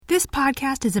This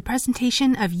podcast is a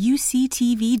presentation of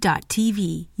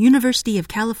UCTV.tv, University of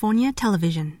California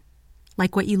Television.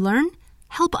 Like what you learn?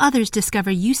 Help others discover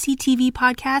UCTV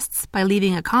podcasts by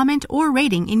leaving a comment or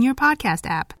rating in your podcast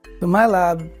app. So my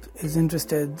lab is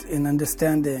interested in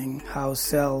understanding how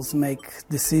cells make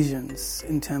decisions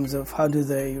in terms of how do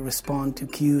they respond to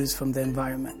cues from the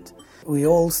environment. We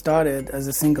all started as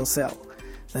a single cell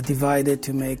that divided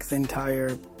to make the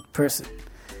entire person.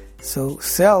 So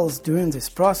cells during this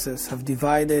process have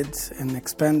divided and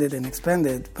expanded,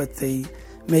 but they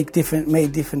made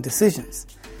different decisions.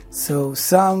 So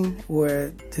some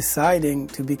were deciding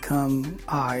to become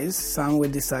eyes, some were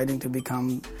deciding to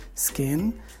become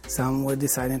skin, some were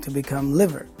deciding to become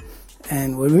liver.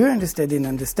 And what we're interested in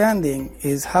understanding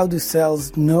is how do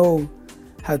cells know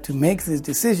how to make these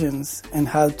decisions and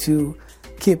how to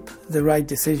keep the right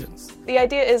decisions. The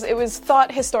idea is it was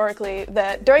thought historically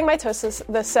that during mitosis,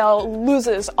 the cell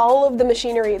loses all of the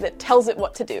machinery that tells it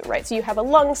what to do, right? So you have a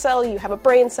lung cell, you have a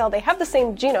brain cell, they have the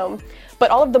same genome,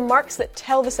 but all of the marks that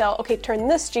tell the cell, okay, turn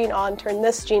this gene on, turn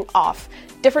this gene off,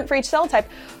 different for each cell type,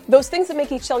 those things that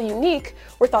make each cell unique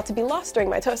were thought to be lost during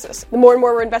mitosis. The more and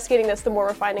more we're investigating this, the more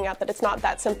we're finding out that it's not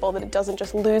that simple, that it doesn't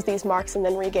just lose these marks and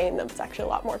then regain them. It's actually a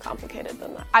lot more complicated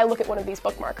than that. I look at one of these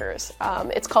bookmarkers.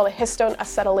 It's called a histone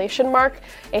acetylation mark.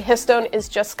 A histone is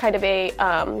just kind of a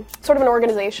sort of an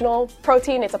organizational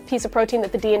protein. It's a piece of protein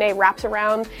that the DNA wraps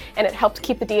around, and it helps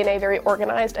keep the DNA very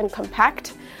organized and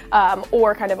compact,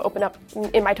 or kind of open up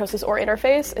in mitosis or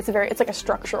interphase. It's like a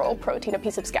structural protein, a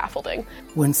piece of scaffolding.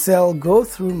 When cells go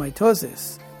through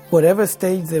mitosis, whatever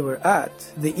stage they were at,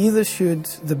 they either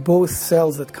both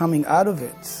cells that coming out of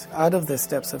it, out of the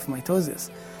steps of mitosis,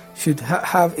 should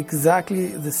have exactly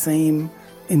the same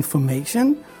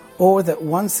information, or that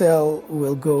one cell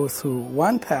will go through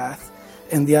one path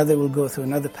and the other will go through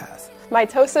another path.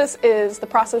 Mitosis is the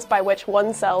process by which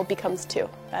one cell becomes two.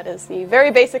 That is the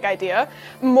very basic idea.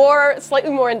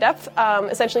 Slightly more in depth,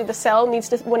 essentially the cell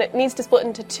when it needs to split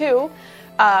into two,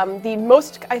 the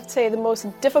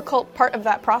most difficult part of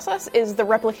that process is the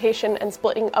replication and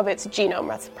splitting of its genome.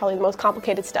 That's probably the most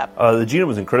complicated step. The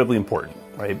genome is incredibly important,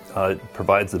 right? It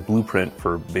provides the blueprint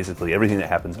for basically everything that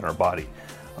happens in our body.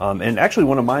 And actually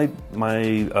one of my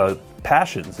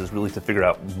passions is really to figure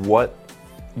out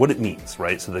what it means,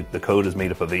 right? So the code is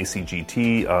made up of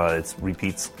ACGT, it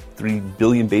repeats 3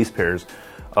 billion base pairs,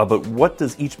 but what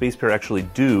does each base pair actually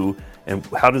do, and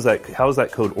how is that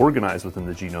code organized within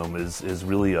the genome is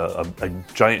really a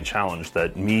giant challenge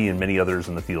that me and many others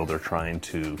in the field are trying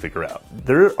to figure out.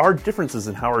 There are differences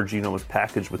in how our genome is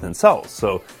packaged within cells,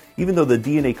 so even though the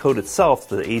DNA code itself,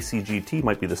 the ACGT,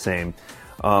 might be the same,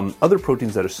 other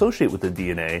proteins that associate with the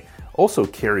DNA also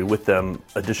carry with them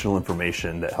additional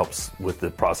information that helps with the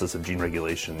process of gene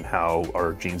regulation, how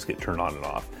our genes get turned on and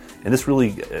off. And this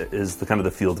really is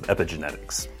the field of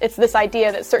epigenetics. It's this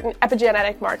idea that certain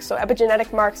epigenetic marks, so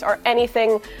epigenetic marks are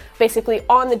anything basically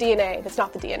on the DNA that's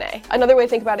not the DNA. Another way to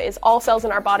think about it is all cells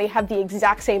in our body have the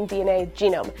exact same DNA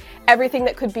genome. Everything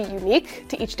that could be unique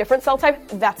to each different cell type,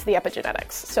 that's the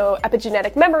epigenetics. So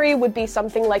epigenetic memory would be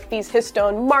something like these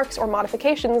histone marks or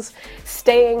modifications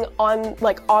staying on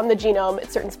the genome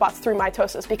at certain spots through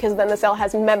mitosis, because then the cell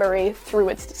has memory through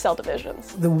its cell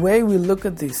divisions. The way we look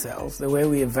at these cells, the way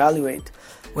we evaluate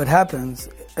what happens,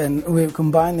 and we're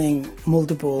combining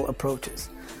multiple approaches.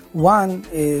 One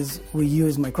is we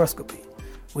use microscopy,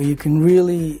 where you can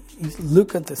really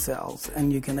look at the cells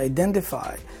and you can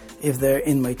identify if they're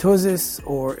in mitosis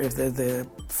or if they're the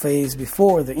phase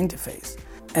before the interphase.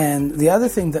 And the other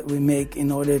thing that we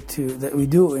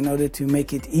do in order to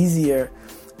make it easier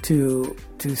to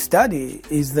study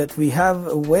is that we have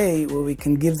a way where we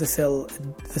can give the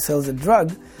cells a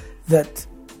drug that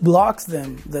blocks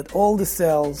them, that all the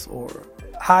cells or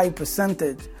high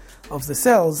percentage of the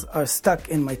cells are stuck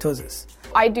in mitosis.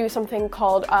 I do something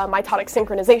called mitotic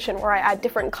synchronization, where I add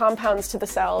different compounds to the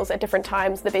cells at different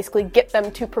times that basically get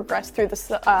them to progress through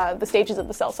the stages of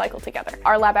the cell cycle together.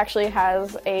 Our lab actually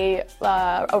has a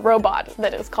robot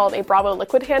that is called a Bravo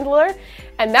liquid handler,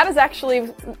 and that is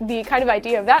actually the kind of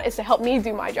idea of that is to help me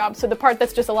do my job. So the part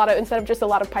that's just instead of just a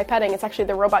lot of pipetting, it's actually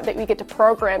the robot that we get to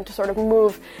program to sort of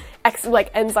move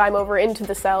enzyme over into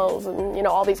the cells and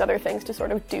all these other things to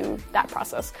sort of do that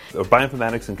process.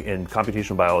 Bioinformatics and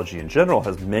computational biology in general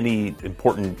has many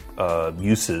important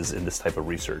uses in this type of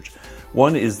research.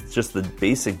 One is just the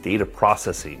basic data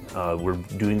processing. We're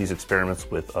doing these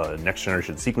experiments with next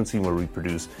generation sequencing where we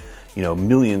produce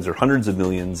millions or hundreds of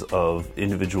millions of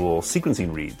individual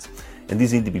sequencing reads. And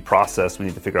these need to be processed. We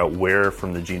need to figure out where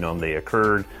from the genome they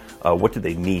occurred, What do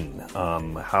they mean?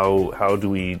 How do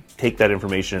we take that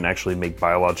information and actually make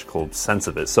biological sense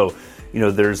of it? So,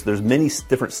 there's many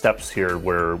different steps here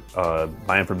where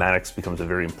bioinformatics becomes a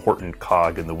very important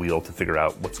cog in the wheel to figure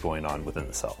out what's going on within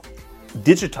the cell.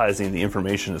 Digitizing the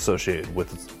information associated with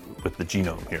the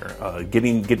genome here,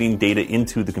 getting data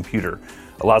into the computer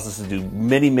allows us to do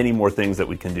many, many more things that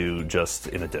we can do just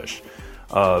in a dish.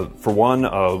 For one,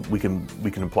 we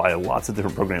can apply lots of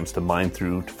different programs to mine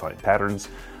through to find patterns.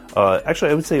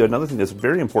 Actually, I would say another thing that's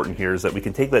very important here is that we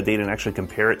can take that data and actually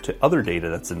compare it to other data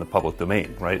that's in the public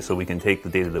domain, right? So we can take the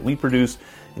data that we produce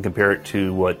and compare it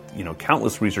to what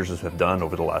countless researchers have done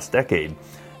over the last decade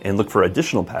and look for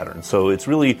additional patterns. So it's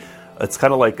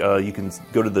kind of like you can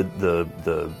go to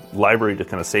the library to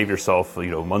kind of save yourself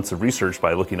months of research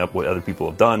by looking up what other people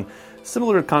have done.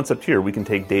 Similar concept here. We can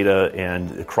take data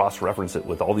and cross-reference it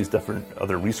with all these different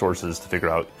other resources to figure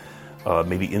out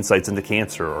maybe insights into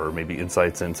cancer, or maybe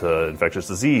insights into infectious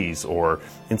disease, or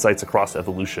insights across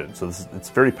evolution. So it's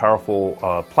a very powerful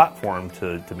platform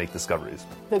to make discoveries.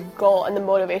 The goal and the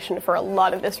motivation for a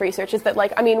lot of this research is that,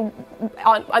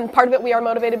 on part of it we are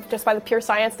motivated just by the pure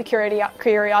science, the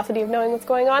curiosity of knowing what's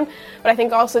going on, but I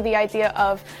think also the idea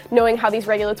of knowing how these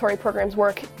regulatory programs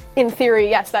work. In theory,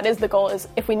 yes, that is the goal, is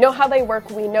if we know how they work,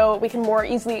 we can more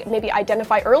easily maybe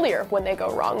identify earlier when they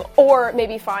go wrong, or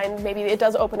maybe it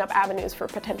does open up avenues for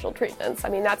potential treatments. I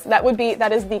mean,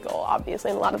 that is the goal,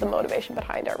 obviously, and a lot of the motivation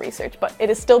behind our research, but it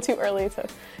is still too early to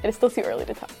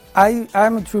tell.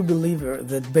 I'm a true believer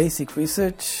that basic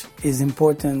research is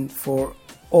important for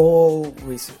all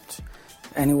research,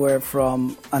 anywhere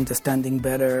from understanding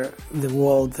better the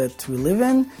world that we live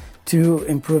in to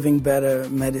improving better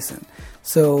medicine.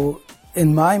 So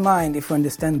in my mind, if we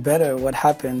understand better what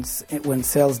happens when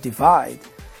cells divide,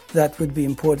 that would be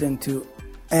important to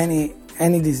any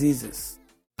diseases.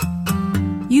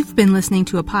 You've been listening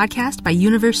to a podcast by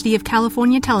University of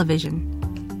California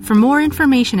Television. For more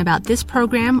information about this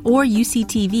program or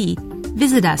UCTV,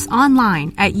 visit us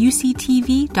online at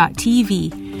uctv.tv.